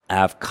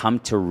I've come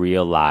to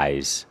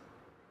realize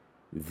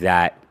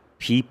that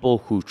people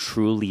who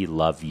truly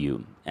love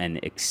you and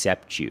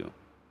accept you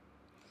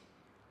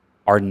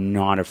are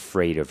not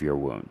afraid of your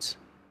wounds.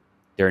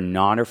 They're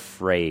not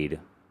afraid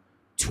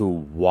to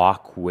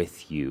walk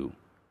with you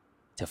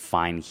to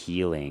find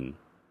healing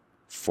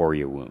for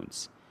your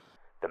wounds.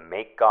 The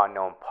Make God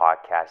Known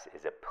podcast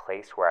is a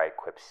place where I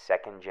equip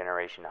second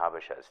generation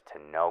Habashas to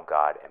know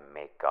God and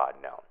make God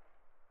known.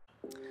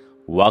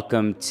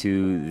 Welcome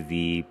to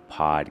the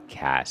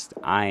podcast.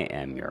 I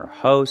am your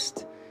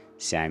host,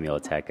 Samuel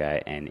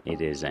Teka, and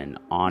it is an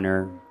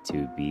honor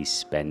to be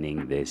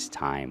spending this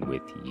time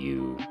with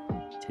you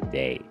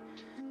today.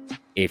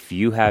 If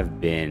you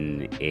have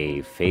been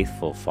a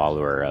faithful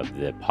follower of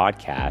the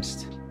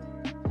podcast,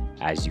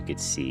 as you could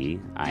see,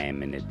 I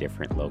am in a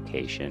different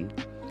location,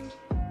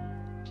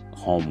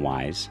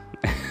 home-wise.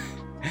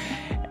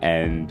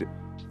 And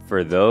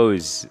for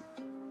those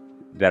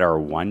that are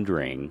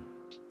wondering,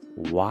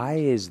 why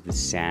is the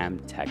Sam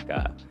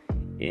Teka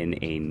in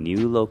a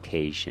new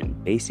location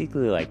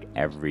basically like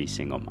every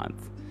single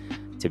month?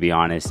 To be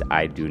honest,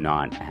 I do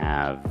not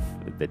have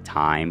the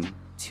time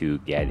to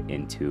get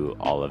into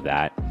all of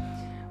that.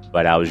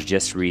 But I was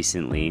just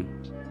recently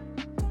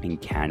in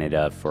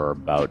Canada for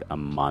about a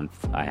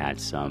month. I had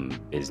some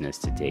business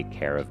to take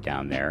care of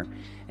down there.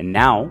 And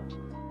now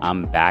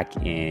I'm back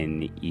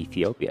in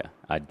Ethiopia,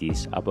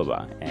 Addis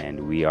Ababa,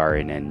 and we are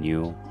in a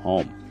new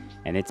home.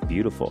 And it's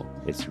beautiful.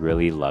 It's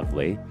really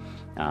lovely.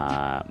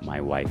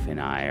 My wife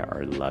and I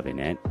are loving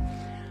it.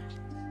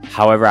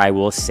 However, I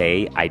will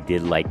say I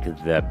did like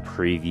the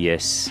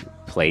previous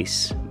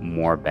place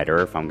more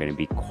better, if I'm going to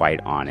be quite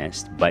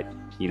honest. But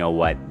you know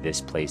what? This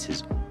place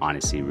is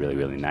honestly really,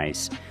 really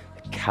nice.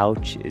 The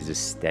couch is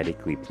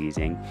aesthetically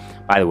pleasing.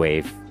 By the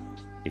way,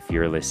 if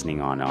you're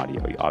listening on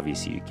audio,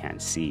 obviously you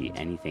can't see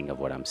anything of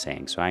what I'm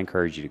saying. So I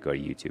encourage you to go to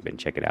YouTube and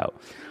check it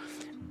out.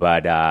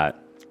 But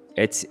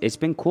it's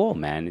been cool,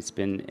 man. It's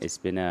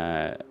been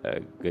a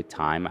good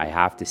time. I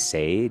have to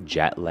say,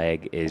 jet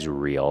lag is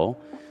real.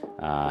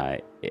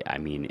 I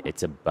mean,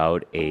 it's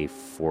about a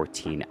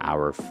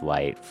 14-hour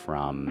flight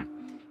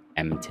from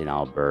Edmonton,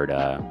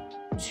 Alberta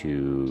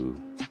to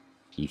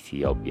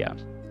Ethiopia.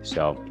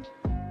 So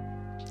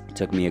it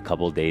took me a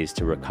couple of days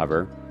to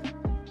recover.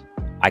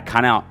 I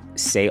kind of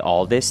say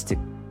all this to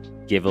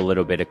give a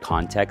little bit of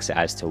context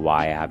as to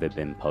why I haven't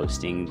been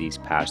posting these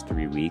past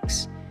 3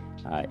 weeks.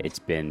 It's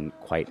been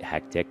quite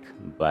hectic,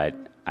 but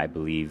I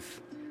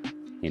believe,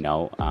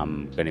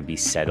 I'm going to be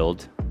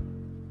settled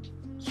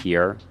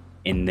here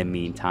in the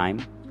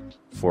meantime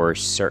for a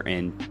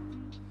certain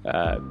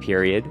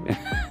period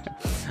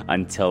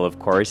until, of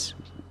course,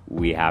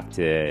 we have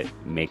to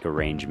make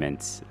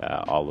arrangements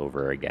all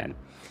over again.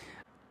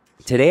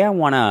 Today, I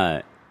want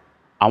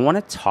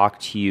to talk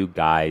to you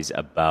guys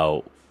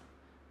about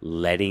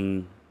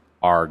letting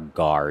our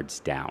guards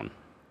down.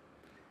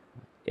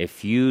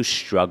 If you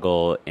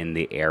struggle in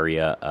the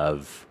area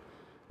of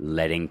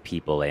letting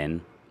people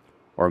in,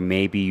 or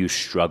maybe you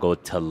struggle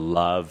to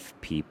love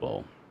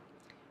people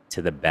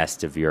to the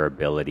best of your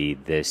ability,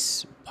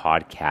 this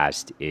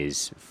podcast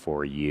is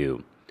for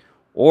you.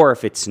 Or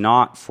if it's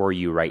not for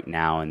you right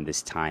now in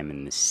this time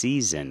in the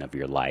season of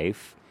your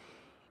life,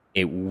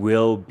 it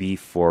will be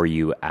for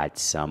you at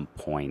some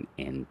point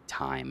in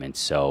time. And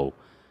so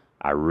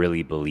I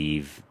really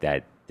believe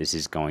that this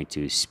is going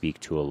to speak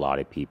to a lot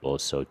of people,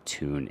 so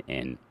tune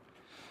in.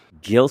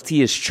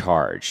 Guilty as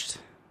charged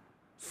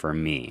for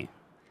me.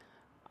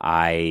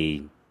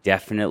 I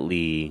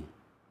definitely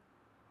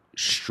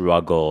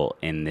struggle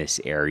in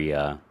this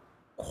area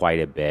quite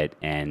a bit,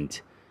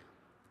 and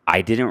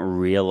I didn't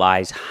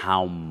realize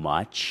how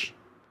much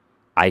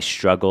I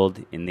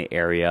struggled in the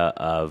area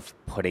of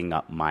putting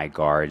up my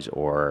guards,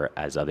 or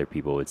as other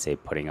people would say,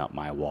 putting up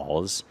my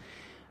walls,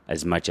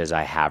 as much as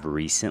I have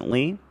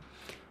recently.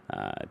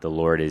 The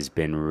Lord has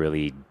been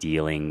really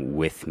dealing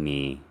with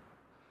me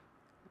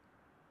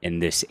in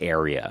this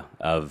area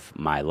of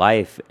my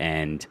life,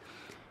 and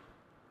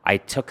I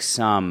took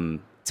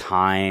some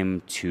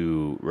time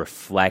to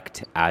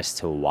reflect as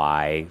to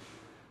why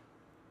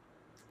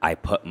I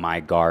put my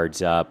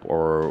guards up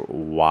or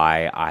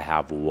why I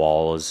have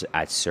walls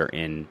at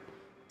certain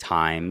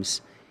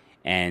times.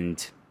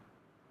 And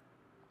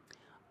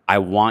I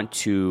want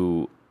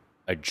to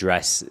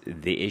address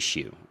the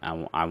issue.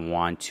 I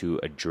want to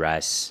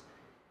address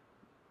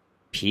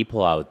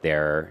people out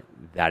there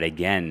that,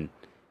 again,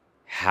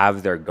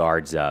 have their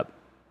guards up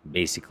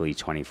basically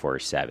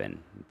 24/7.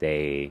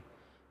 They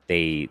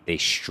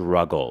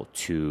struggle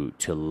to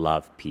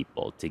love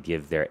people, to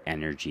give their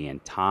energy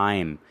and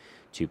time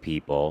to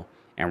people.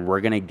 And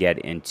we're going to get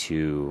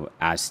into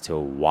as to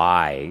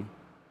why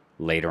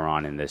later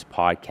on in this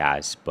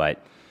podcast,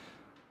 but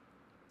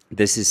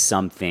this is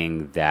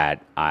something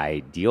that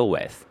I deal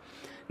with.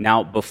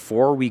 Now,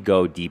 before we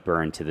go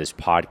deeper into this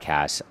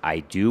podcast, I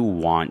do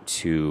want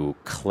to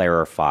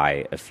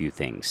clarify a few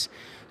things.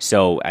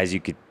 So as you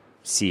could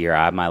see here,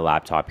 I have my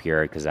laptop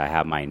here because I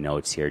have my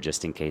notes here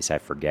just in case I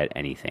forget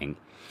anything.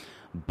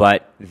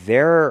 But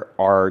there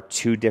are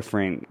two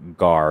different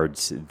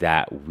guards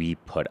that we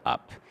put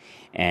up.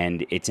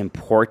 And it's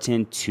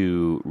important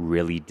to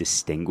really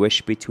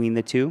distinguish between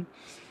the two.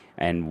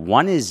 And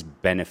one is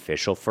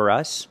beneficial for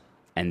us,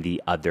 and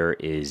the other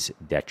is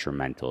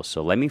detrimental.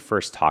 So let me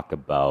first talk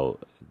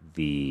about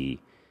the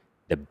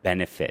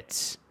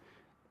benefits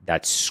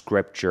that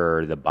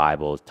Scripture, the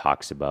Bible,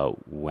 talks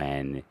about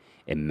when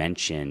it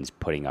mentions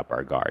putting up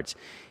our guards.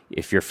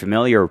 If you're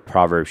familiar with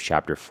Proverbs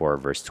chapter 4,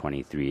 verse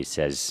 23, it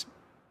says,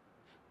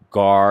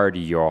 "Guard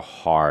your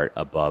heart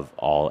above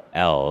all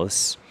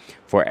else,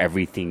 for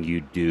everything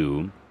you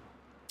do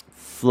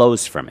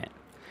flows from it."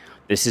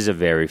 This is a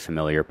very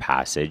familiar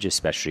passage,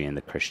 especially in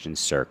the Christian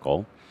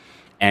circle.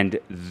 And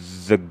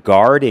the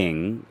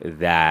guarding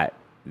that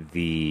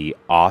the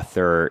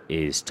author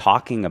is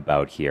talking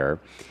about here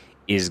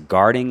is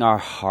guarding our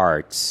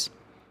hearts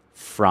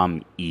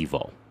from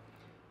evil.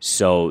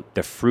 So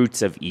the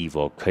fruits of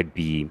evil could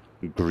be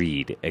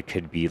greed, it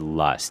could be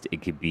lust,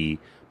 it could be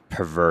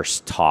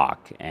perverse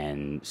talk,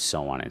 and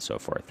so on and so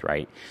forth,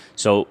 right?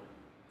 So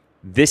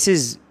this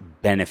is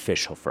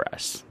beneficial for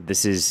us.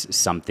 This is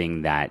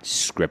something that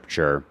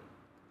Scripture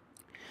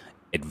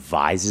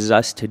advises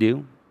us to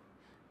do.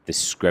 The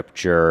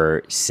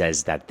Scripture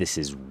says that this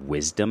is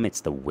wisdom.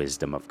 It's the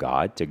wisdom of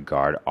God to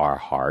guard our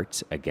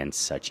hearts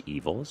against such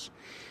evils,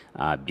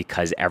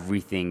 because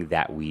everything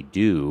that we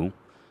do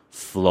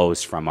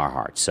flows from our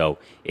hearts. So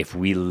if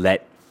we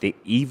let the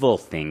evil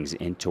things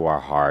into our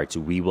hearts,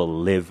 we will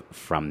live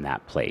from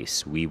that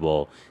place. We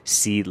will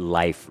see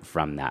life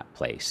from that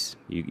place.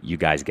 You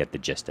guys get the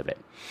gist of it.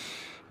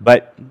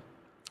 But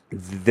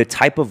the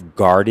type of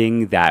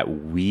guarding that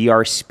we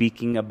are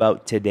speaking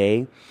about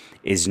today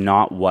is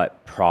not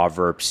what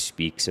Proverbs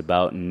speaks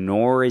about,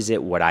 nor is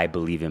it what I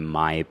believe, in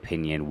my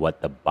opinion,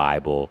 what the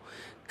Bible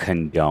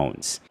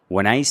condones.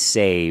 When I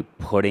say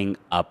putting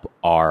up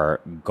our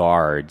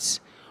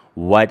guards,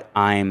 what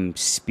I'm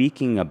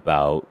speaking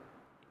about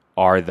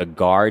are the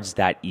guards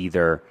that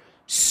either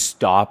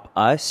stop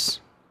us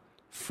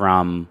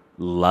from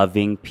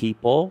loving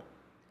people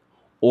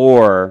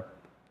or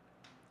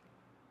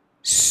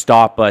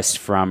stop us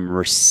from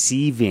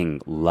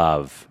receiving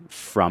love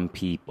from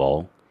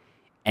people.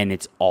 And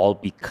it's all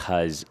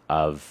because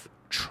of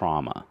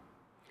trauma,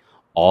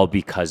 all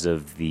because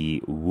of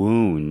the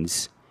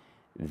wounds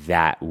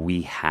that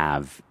we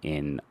have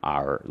in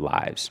our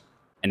lives.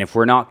 And if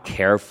we're not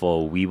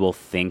careful, we will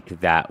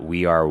think that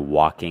we are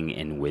walking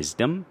in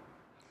wisdom,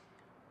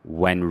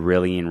 when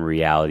really in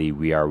reality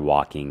we are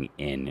walking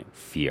in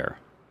fear.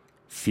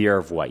 Fear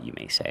of what, you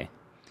may say?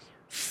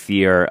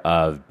 Fear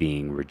of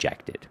being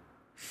rejected,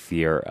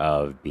 fear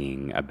of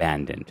being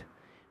abandoned,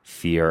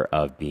 fear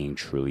of being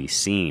truly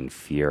seen,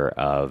 fear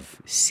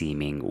of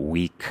seeming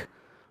weak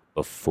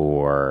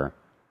before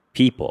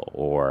people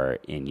or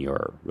in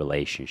your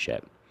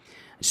relationship.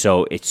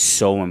 So it's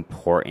so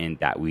important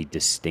that we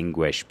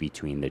distinguish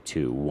between the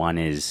two. One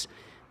is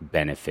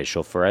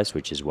beneficial for us,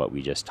 which is what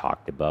we just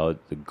talked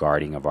about, the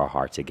guarding of our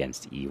hearts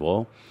against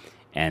evil.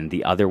 And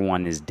the other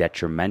one is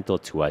detrimental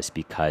to us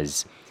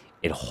because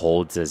it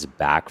holds us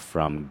back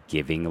from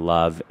giving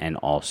love and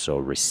also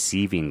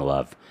receiving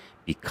love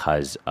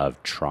because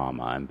of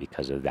trauma and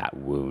because of that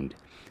wound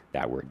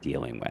that we're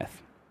dealing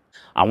with.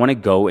 I want to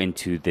go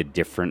into the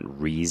different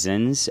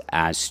reasons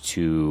as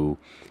to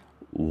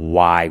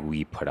why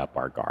we put up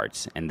our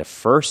guards. And the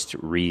first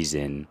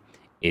reason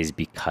is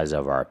because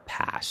of our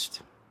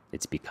past.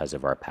 It's because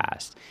of our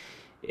past.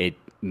 It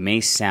may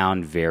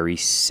sound very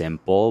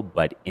simple,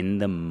 but in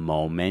the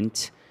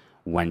moment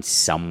when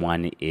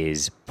someone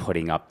is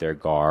putting up their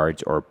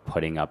guards or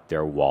putting up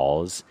their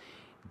walls,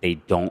 they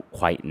don't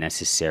quite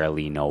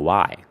necessarily know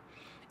why.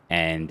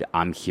 And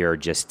I'm here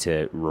just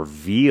to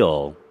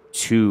reveal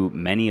to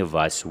many of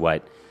us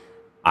what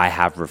I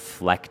have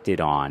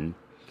reflected on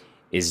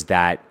is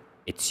that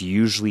it's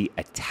usually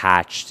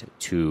attached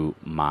to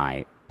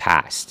my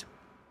past.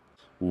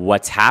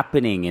 What's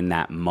happening in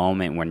that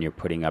moment when you're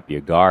putting up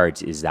your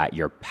guards is that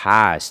your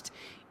past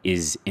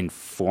is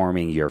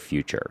informing your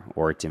future,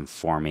 or it's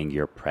informing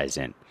your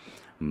present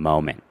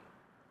moment.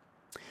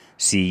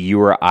 See, you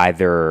were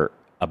either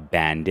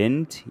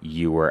abandoned,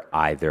 you were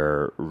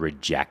either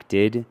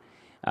rejected,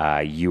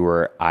 you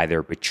were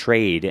either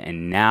betrayed,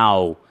 and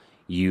now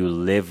you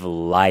live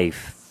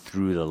life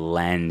through the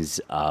lens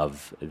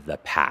of the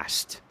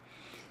past.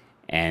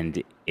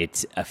 And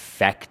it's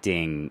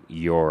affecting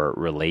your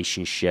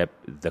relationship,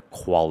 the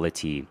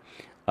quality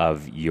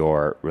of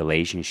your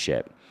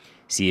relationship.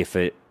 See, if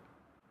a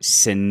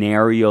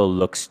scenario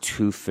looks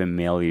too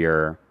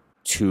familiar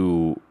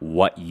to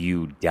what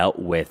you dealt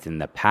with in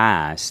the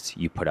past,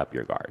 you put up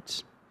your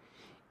guards.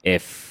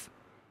 If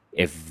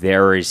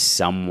there is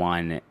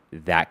someone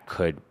that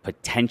could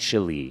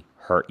potentially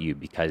hurt you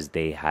because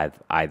they have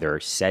either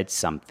said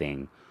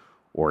something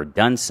or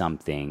done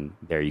something,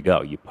 there you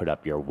go. You put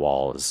up your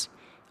walls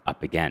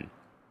up again.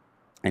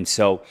 And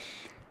so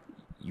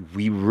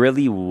we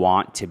really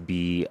want to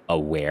be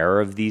aware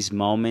of these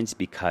moments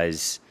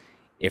because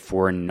if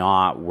we're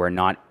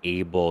not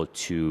able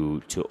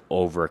to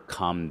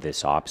overcome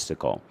this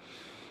obstacle.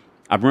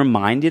 I'm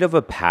reminded of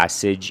a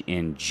passage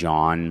in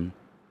John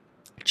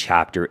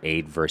chapter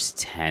 8, verse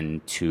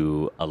 10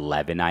 to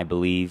 11, I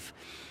believe.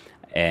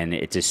 And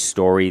it's a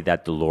story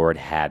that the Lord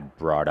had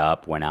brought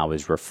up when I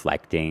was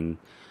reflecting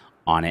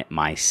on it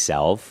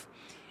myself.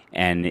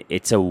 And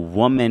it's a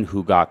woman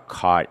who got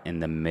caught in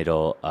the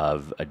middle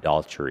of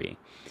adultery.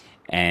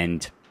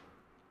 And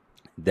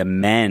the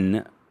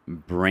men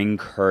bring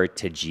her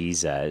to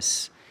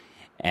Jesus,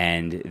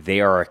 and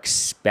they are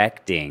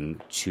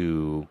expecting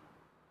to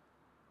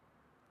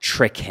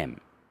trick him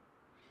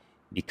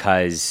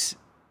because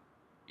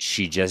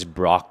she just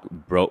broke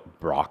the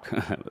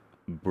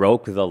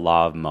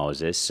law of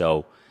Moses.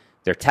 So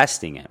they're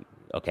testing him.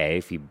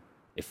 Okay,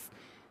 if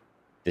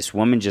this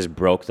woman just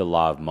broke the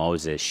law of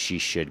Moses, she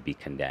should be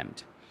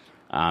condemned.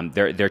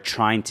 They're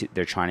trying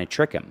to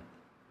trick him.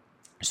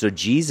 So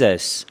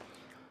Jesus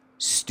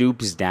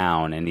stoops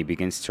down and he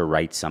begins to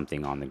write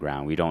something on the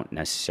ground. We don't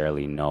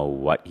necessarily know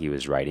what he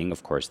was writing.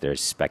 Of course,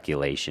 there's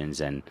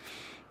speculations and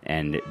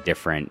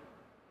different,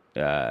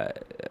 I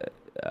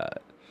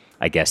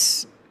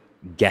guess,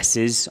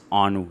 guesses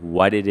on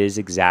what it is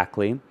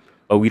exactly,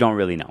 but we don't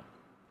really know.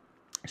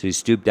 So he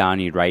stooped down,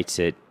 he writes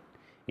it,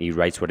 he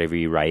writes whatever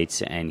he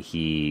writes, and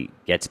he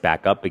gets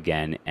back up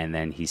again, and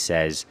then he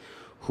says,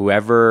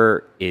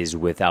 "Whoever is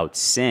without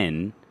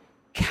sin,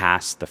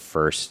 cast the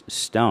first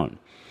stone."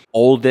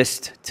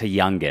 Oldest to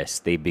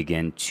youngest, they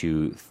begin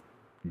to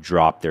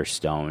drop their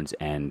stones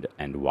and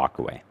walk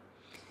away.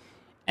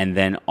 And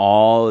then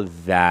all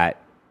that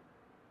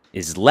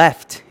is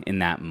left in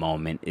that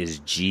moment is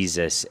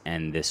Jesus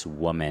and this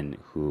woman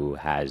who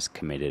has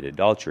committed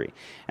adultery.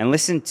 And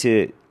listen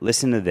to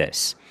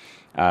this.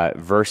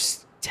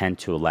 Verse 10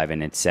 to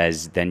 11, it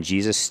says, Then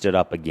Jesus stood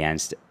up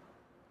again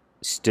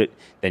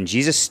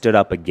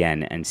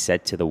and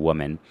said to the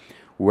woman,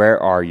 "Where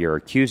are your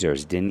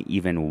accusers? Didn't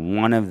even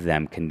one of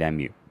them condemn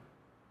you?"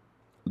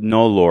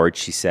 "No, Lord,"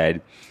 she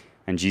said.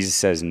 And Jesus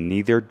says,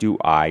 "Neither do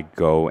I.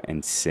 Go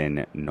and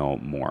sin no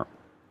more."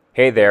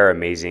 Hey there,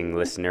 amazing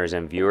listeners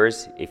and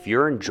viewers. If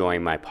you're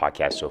enjoying my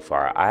podcast so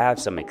far, I have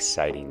some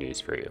exciting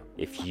news for you.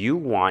 If you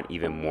want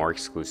even more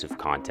exclusive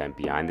content,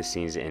 behind the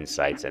scenes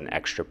insights, and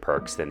extra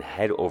perks, then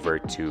head over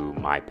to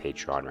my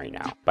Patreon right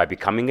now. By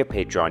becoming a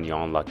patron,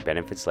 you'll unlock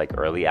benefits like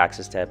early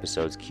access to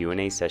episodes,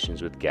 Q&A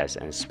sessions with guests,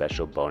 and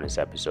special bonus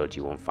episodes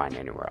you won't find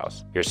anywhere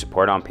else. Your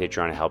support on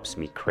Patreon helps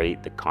me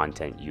create the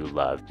content you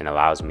love and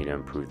allows me to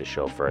improve the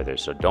show further.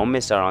 So don't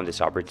miss out on this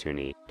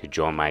opportunity to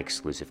join my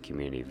exclusive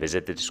community.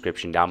 Visit the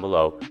description down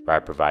below where I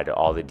provided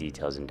all the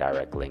details and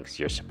direct links.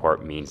 Your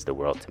support means the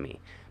world to me.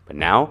 But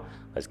now,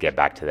 let's get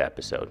back to the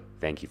episode.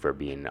 Thank you for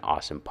being an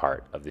awesome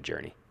part of the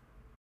journey.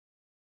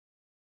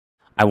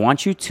 I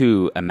want you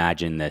to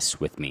imagine this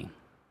with me.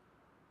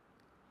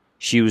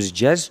 She was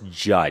just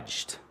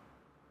judged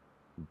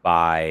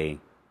by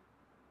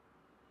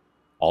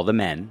all the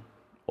men,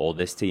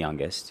 oldest to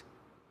youngest.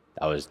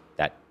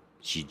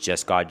 She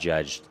just got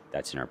judged.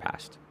 That's in her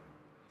past.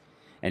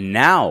 And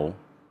now,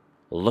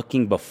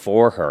 looking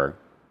before her,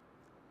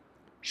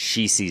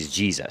 she sees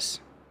Jesus,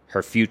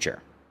 her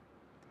future.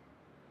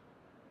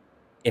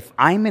 If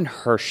I'm in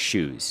her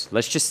shoes,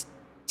 let's just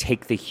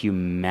take the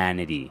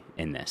humanity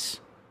in this.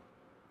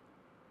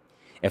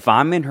 If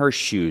I'm in her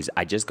shoes,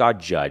 I just got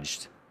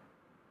judged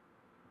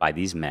by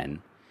these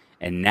men,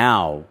 and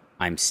now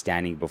I'm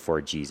standing before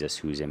Jesus,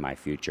 who's in my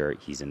future.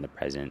 He's in the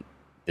present.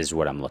 This is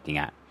what I'm looking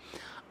at.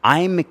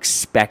 I'm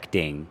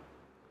expecting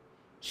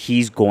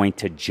he's going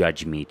to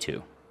judge me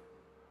too.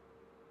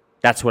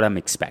 That's what I'm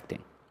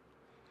expecting.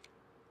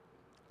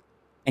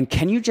 And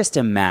can you just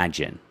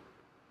imagine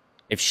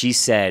if she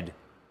said,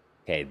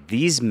 okay,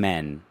 these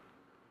men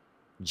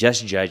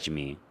just judged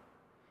me,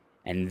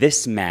 and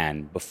this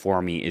man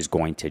before me is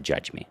going to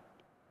judge me.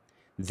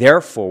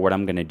 Therefore, what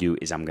I'm going to do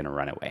is I'm going to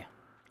run away.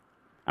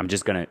 I'm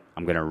going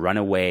to run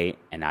away,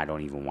 and I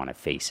don't even want to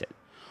face it.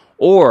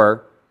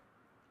 Or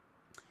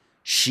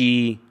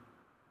she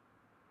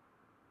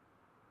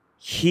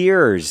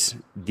hears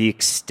the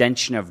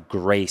extension of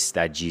grace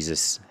that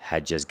Jesus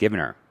had just given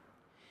her.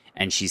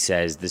 And she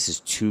says, this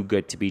is too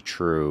good to be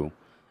true.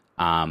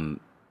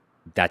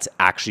 That's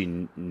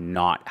actually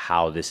not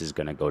how this is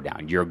going to go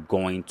down. You're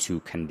going to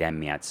condemn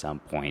me at some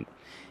point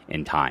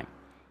in time.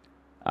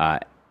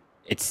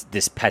 It's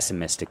this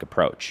pessimistic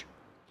approach.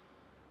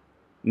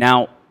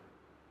 Now,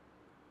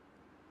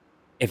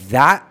 if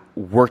that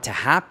were to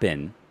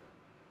happen,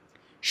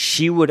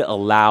 she would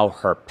allow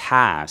her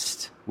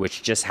past,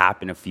 which just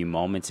happened a few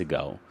moments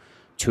ago,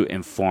 to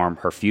inform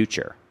her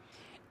future.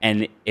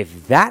 And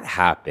if that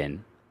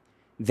happened,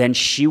 then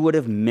she would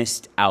have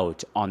missed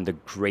out on the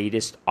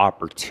greatest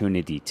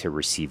opportunity to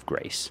receive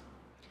grace.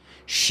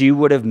 She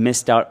would have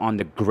missed out on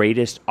the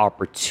greatest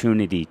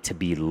opportunity to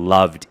be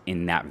loved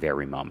in that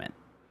very moment.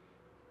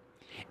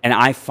 And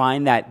I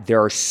find that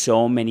there are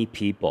so many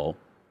people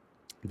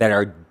that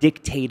are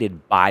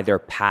dictated by their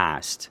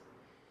past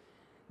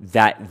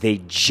that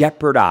they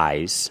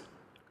jeopardize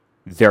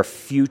their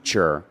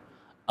future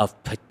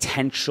of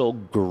potential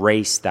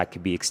grace that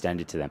could be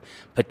extended to them,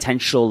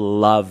 potential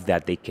love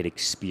that they could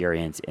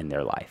experience in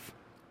their life.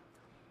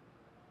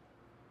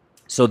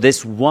 So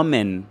this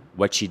woman,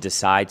 what she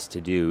decides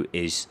to do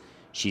is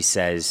she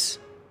says,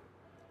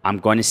 I'm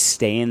going to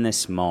stay in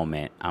this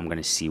moment. I'm going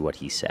to see what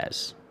he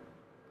says.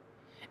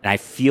 And I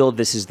feel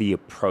this is the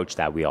approach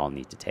that we all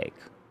need to take.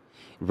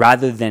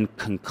 Rather than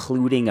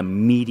concluding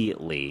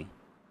immediately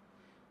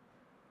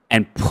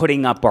and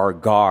putting up our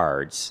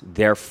guards,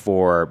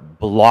 therefore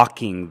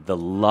blocking the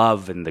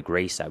love and the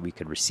grace that we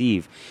could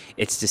receive,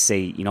 it's to say,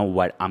 you know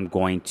what, I'm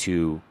going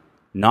to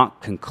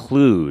not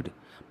conclude,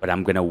 but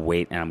I'm going to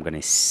wait and I'm going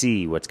to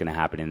see what's going to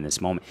happen in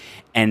this moment.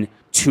 And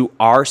to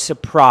our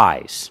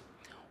surprise,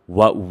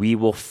 what we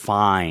will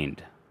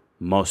find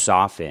most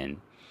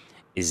often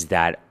is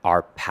that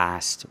our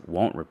past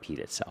won't repeat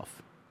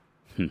itself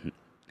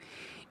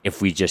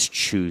if we just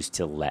choose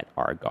to let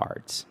our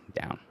guards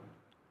down.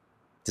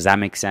 Does that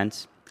make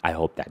sense? I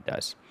hope that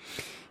does.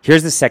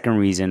 Here's the second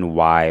reason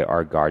why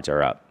our guards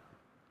are up.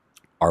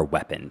 Our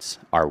weapons.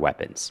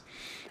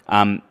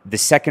 The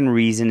second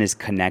reason is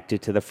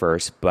connected to the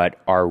first, but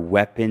our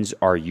weapons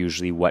are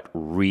usually what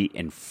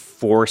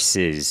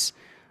reinforces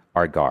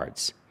our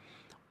guards.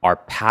 Our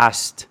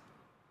past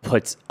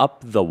puts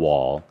up the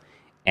wall,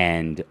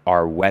 and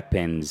our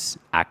weapons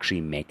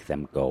actually make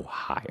them go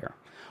higher.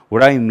 What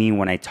do I mean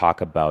when I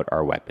talk about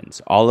our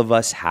weapons? All of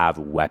us have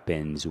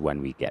weapons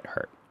when we get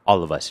hurt.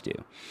 All of us do.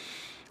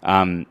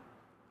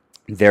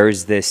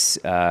 There's this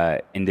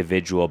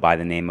individual by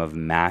the name of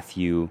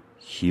Matthew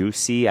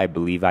Hussey. I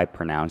believe I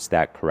pronounced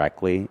that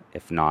correctly.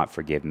 If not,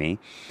 forgive me.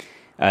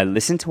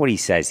 Listen to what he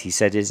says. He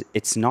said,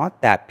 it's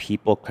not that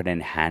people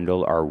couldn't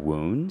handle our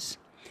wounds,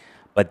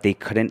 but they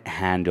couldn't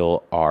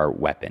handle our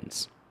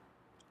weapons.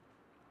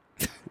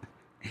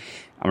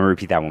 I'm going to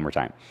repeat that one more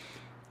time.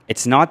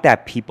 It's not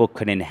that people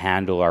couldn't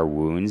handle our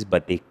wounds,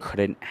 but they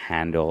couldn't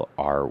handle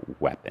our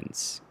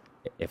weapons.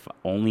 If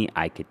only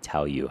I could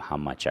tell you how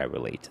much I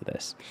relate to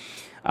this.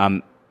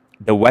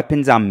 The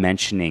weapons I'm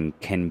mentioning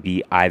can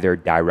be either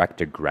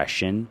direct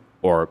aggression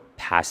or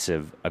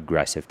passive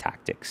aggressive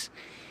tactics.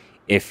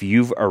 If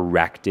you've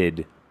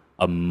erected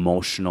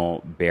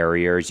emotional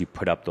barriers, you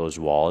put up those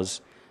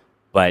walls,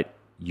 but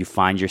you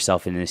find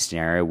yourself in a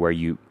scenario where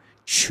you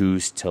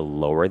choose to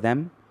lower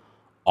them,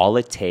 all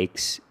it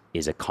takes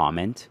is a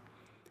comment.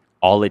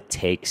 All it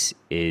takes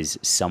is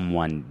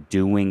someone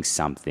doing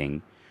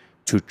something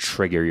to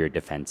trigger your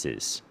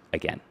defenses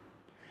again.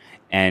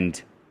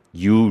 And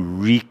you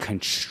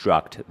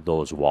reconstruct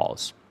those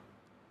walls.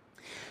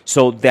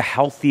 So the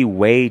healthy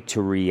way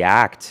to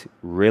react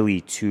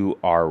really to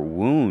our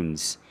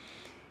wounds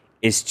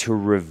is to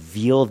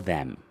reveal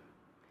them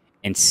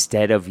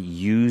instead of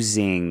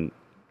using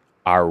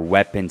our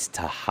weapons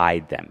to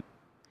hide them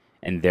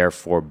and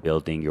therefore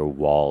building your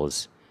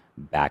walls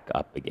back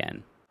up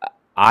again.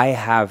 I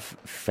have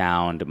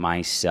found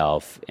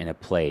myself in a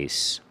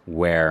place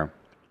where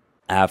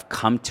I've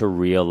come to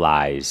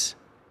realize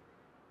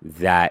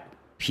that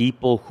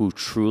people who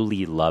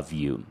truly love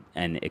you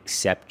and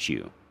accept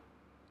you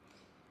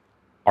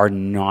are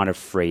not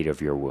afraid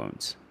of your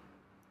wounds.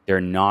 They're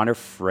not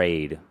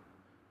afraid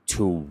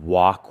to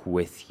walk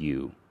with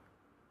you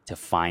to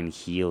find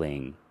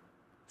healing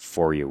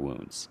for your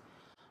wounds.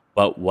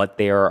 But what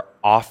they are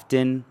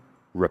often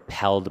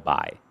repelled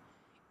by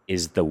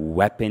is the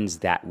weapons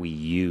that we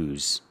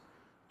use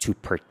to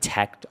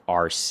protect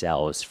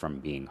ourselves from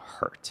being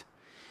hurt.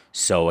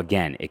 So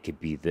again, it could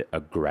be the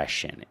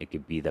aggression. It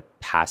could be the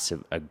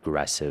passive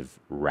aggressive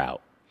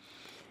route.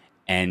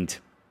 And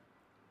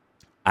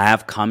I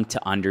have come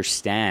to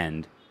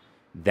understand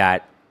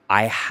that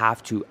I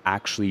have to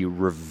actually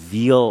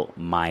reveal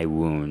my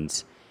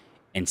wounds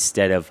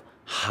instead of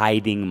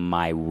hiding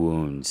my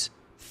wounds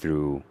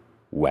through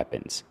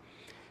weapons.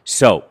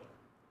 So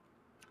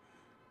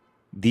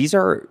these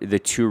are the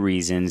two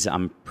reasons.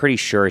 I'm pretty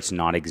sure it's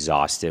not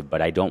exhaustive,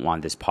 but I don't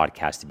want this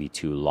podcast to be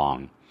too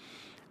long.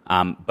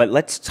 But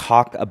let's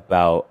talk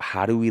about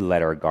how do we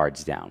let our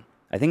guards down.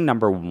 I think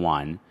number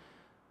one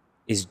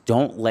is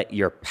don't let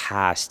your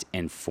past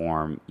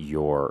inform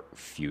your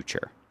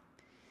future.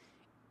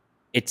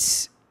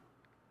 It's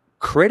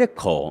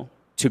critical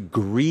to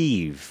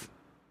grieve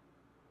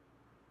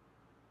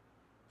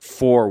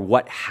for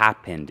what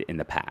happened in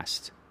the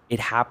past. It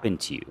happened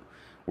to you.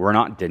 We're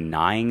not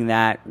denying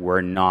that.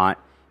 We're not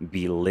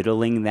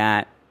belittling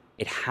that.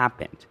 It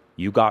happened.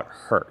 You got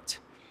hurt.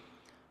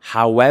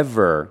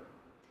 However,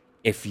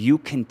 if you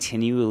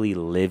continually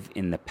live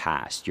in the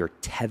past, you're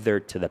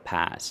tethered to the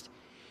past,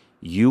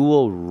 you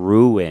will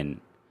ruin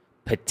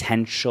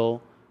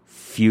potential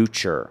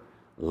future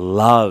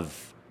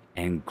love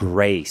and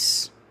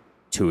grace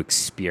to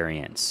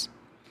experience.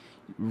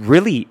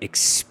 Really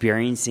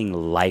experiencing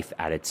life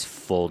at its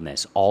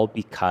fullness, all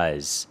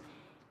because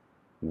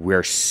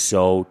we're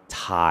so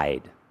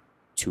tied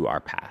to our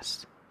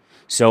past.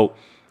 So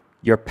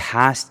your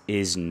past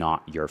is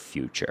not your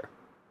future.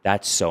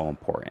 That's so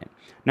important.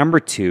 Number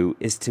two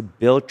is to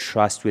build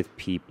trust with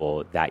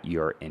people that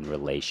you're in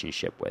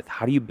relationship with.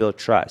 How do you build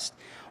trust?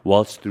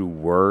 Well, it's through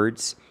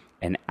words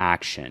and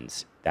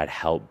actions that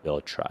help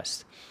build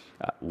trust.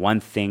 One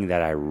thing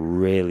that I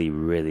really,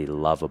 really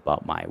love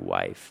about my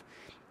wife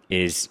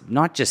is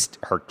not just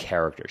her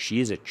character. She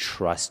is a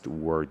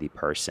trustworthy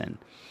person,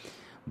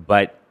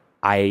 but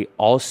I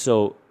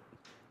also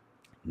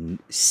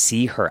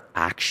see her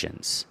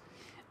actions.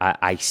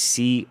 I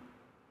see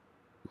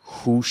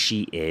who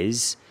she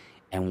is,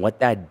 and what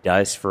that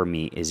does for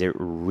me is it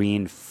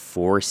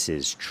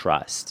reinforces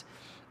trust.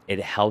 It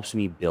helps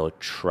me build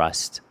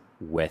trust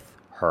with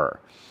her.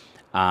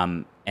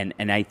 And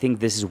I think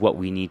this is what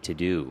we need to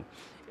do,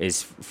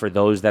 is for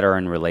those that are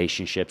in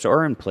relationships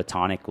or in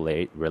platonic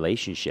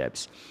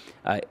relationships,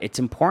 it's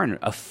important.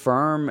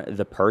 Affirm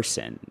the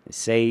person.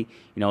 Say,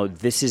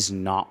 this is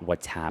not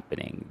what's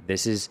happening.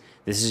 This is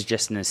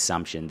just an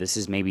assumption. This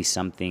is maybe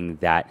something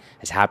that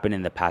has happened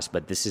in the past,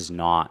 but this is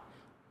not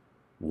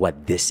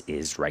what this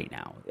is right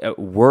now.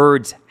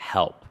 Words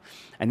help.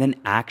 And then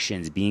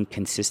actions, being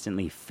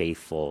consistently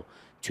faithful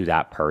to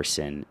that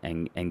person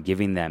and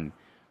giving them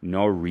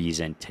no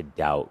reason to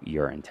doubt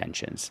your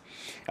intentions.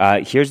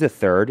 Here's the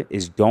third,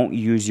 is don't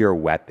use your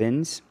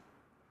weapons,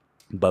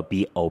 but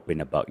be open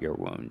about your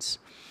wounds.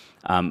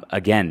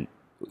 Again,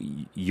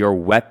 your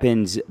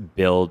weapons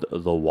build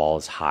the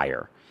walls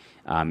higher.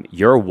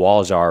 Your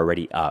walls are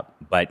already up,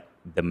 but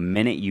the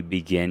minute you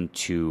begin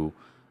to,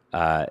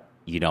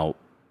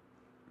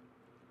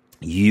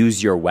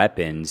 use your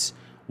weapons,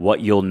 what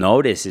you'll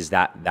notice is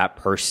that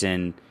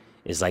person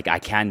is like, I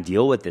can't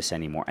deal with this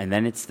anymore. And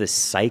then it's this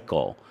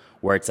cycle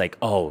where it's like,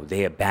 oh,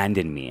 they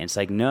abandoned me. And it's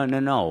like,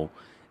 no.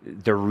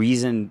 The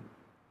reason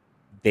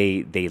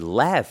they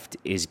left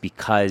is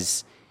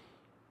because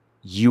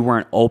you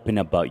weren't open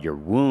about your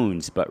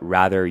wounds, but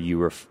rather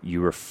you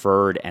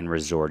referred and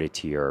resorted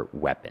to your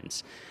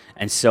weapons.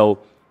 And so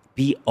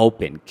be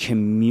open,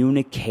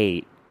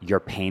 communicate your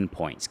pain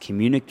points,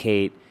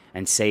 communicate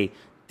and say,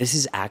 this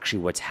is actually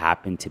what's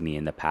happened to me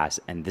in the past,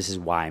 and this is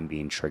why I'm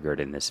being triggered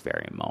in this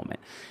very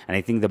moment. And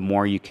I think the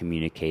more you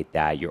communicate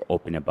that, you're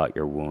open about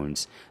your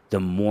wounds,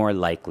 the more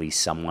likely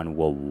someone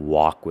will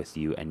walk with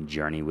you and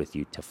journey with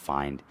you to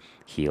find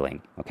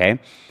healing, okay?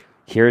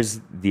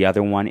 Here's the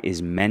other one,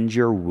 is mend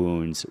your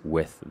wounds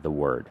with the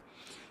word.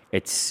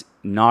 It's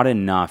not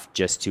enough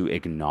just to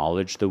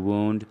acknowledge the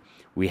wound.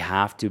 We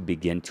have to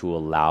begin to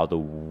allow the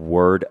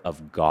word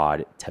of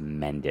God to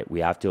mend it. We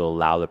have to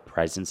allow the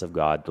presence of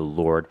God, the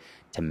Lord,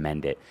 to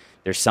mend it.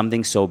 There's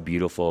something so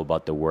beautiful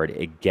about the word.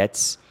 It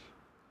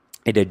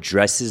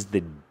addresses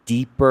the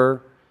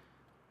deeper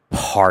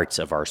parts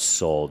of our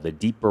soul, the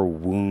deeper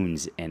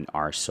wounds in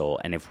our soul.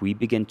 And if we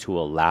begin to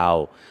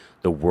allow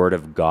the word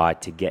of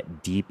God to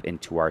get deep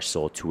into our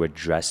soul, to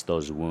address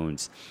those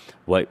wounds,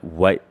 what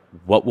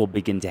will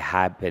begin to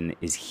happen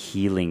is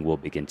healing will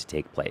begin to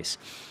take place.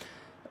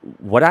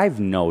 What I've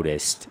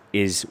noticed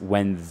is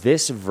when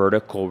this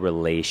vertical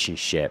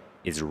relationship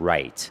is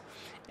right,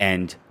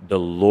 and the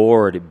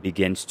Lord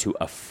begins to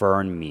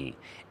affirm me,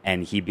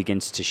 and he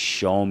begins to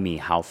show me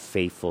how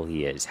faithful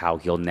he is, how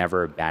he'll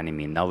never abandon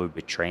me, never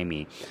betray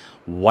me,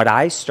 what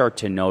I start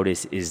to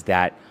notice is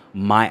that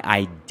my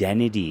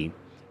identity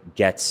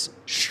gets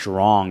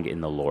strong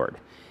in the Lord.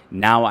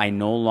 Now I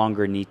no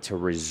longer need to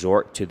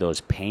resort to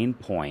those pain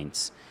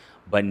points,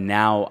 but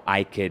now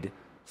I could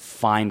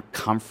find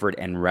comfort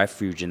and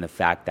refuge in the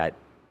fact that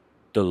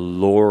the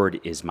Lord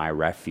is my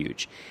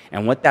refuge.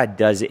 And what that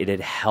does, it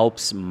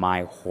helps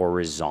my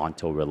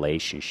horizontal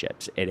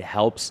relationships. It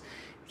helps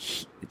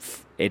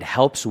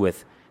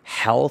with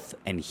health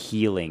and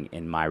healing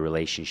in my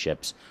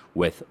relationships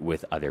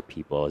with other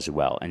people as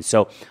well. And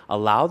so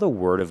allow the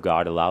word of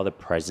God, allow the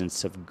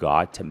presence of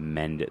God to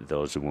mend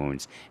those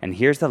wounds. And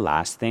here's the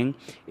last thing,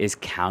 is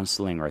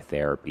counseling or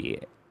therapy.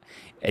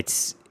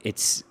 It's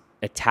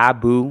a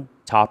taboo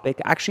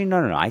topic. Actually,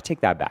 no. I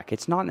take that back.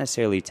 It's not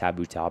necessarily a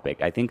taboo topic.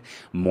 I think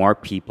more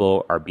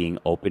people are being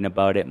open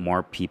about it.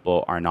 More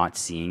people are not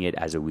seeing it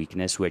as a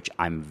weakness, which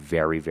I'm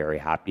very, very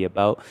happy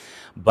about.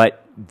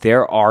 But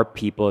there are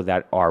people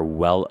that are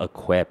well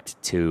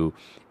equipped to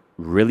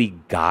really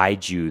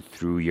guide you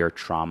through your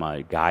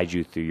trauma, guide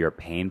you through your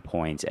pain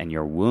points and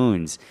your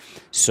wounds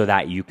so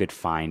that you could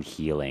find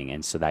healing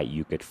and so that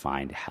you could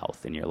find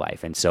health in your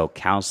life. And so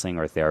counseling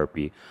or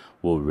therapy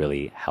will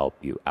really help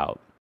you out.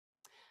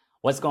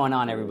 What's going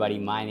on, everybody?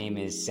 My name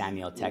is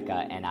Samuel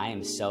Teka, and I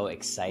am so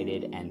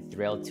excited and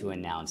thrilled to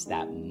announce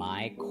that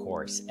my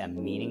course, A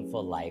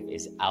Meaningful Life,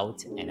 is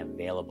out and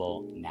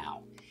available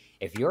now.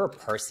 If you're a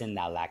person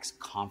that lacks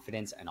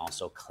confidence and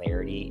also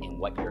clarity in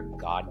what your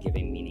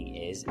God-given meaning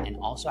is, and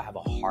also have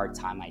a hard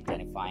time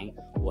identifying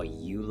what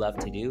you love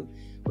to do,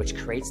 which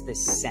creates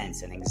this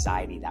sense and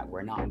anxiety that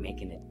we're not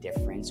making a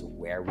difference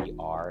where we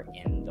are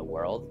in the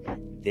world,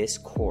 this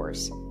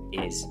course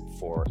is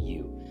for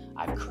you.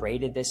 I've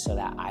created this so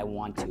that I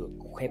want to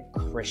equip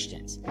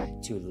Christians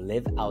to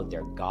live out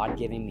their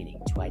God-given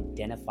meaning, to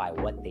identify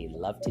what they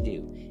love to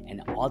do,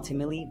 and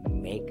ultimately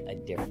make a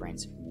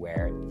difference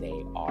where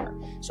they are.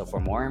 So for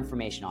more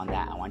information on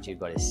that, I want you to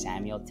go to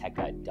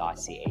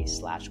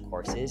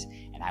samuelteka.ca/courses,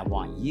 and I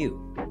want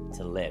you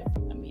to live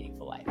a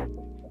meaningful life.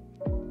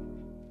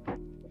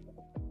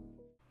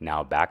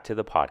 Now back to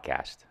the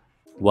podcast.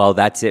 Well,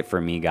 that's it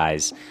for me,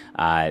 guys.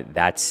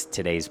 That's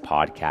today's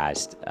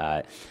podcast.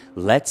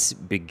 Let's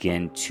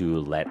begin to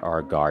let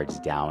our guards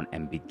down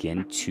and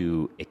begin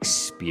to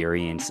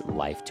experience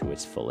life to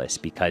its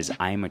fullest, because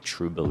I'm a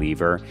true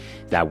believer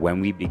that when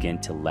we begin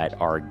to let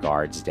our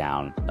guards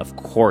down, of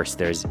course,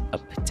 there's a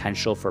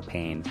potential for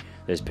pain.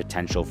 There's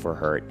potential for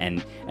hurt.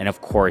 And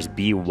of course,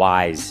 be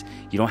wise.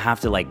 You don't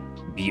have to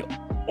be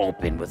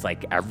open with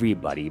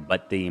everybody,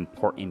 but the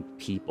important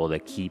people, the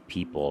key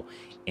people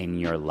in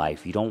your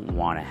life, you don't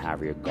want to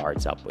have your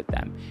guards up with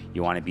them.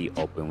 You want to be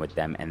open with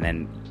them, and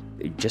then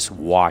just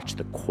watch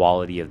the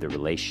quality of the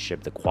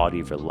relationship, the quality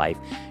of your life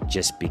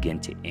just begin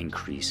to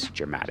increase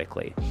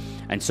dramatically.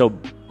 And so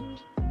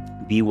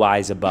be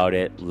wise about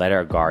it, let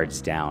our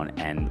guards down,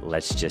 and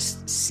let's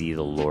just see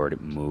the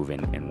Lord move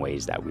in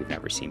ways that we've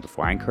never seen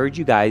before. I encourage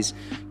you guys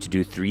to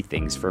do 3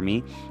 things for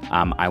me.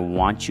 I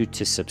want you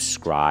to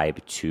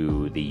subscribe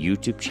to the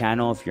YouTube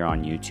channel if you're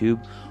on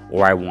YouTube,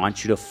 or I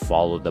want you to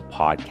follow the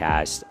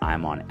podcast.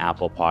 I'm on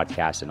Apple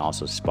Podcasts and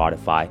also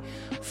Spotify.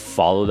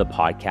 Follow the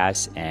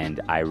podcast,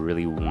 and I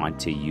really want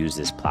to use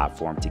this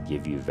platform to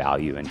give you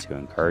value and to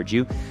encourage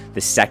you.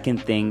 The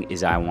second thing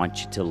is I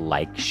want you to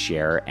like,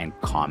 share, and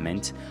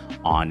comment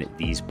on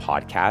these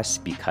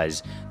podcasts,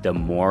 because the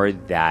more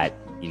that,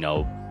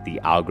 the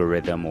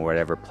algorithm or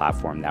whatever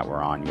platform that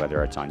we're on,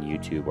 whether it's on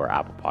YouTube or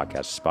Apple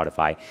Podcasts or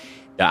Spotify,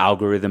 the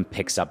algorithm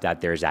picks up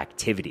that there's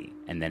activity,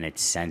 and then it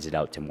sends it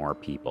out to more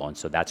people. And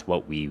so that's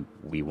what we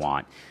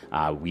want.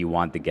 We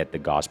want to get the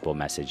gospel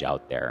message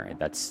out there.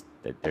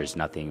 There's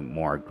nothing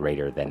more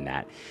greater than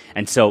that.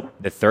 And so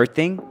the third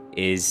thing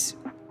is,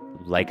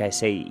 like I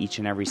say each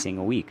and every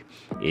single week,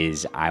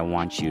 is I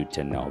want you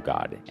to know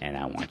God, and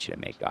I want you to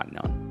make God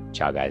known.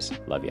 Ciao, guys.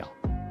 Love y'all.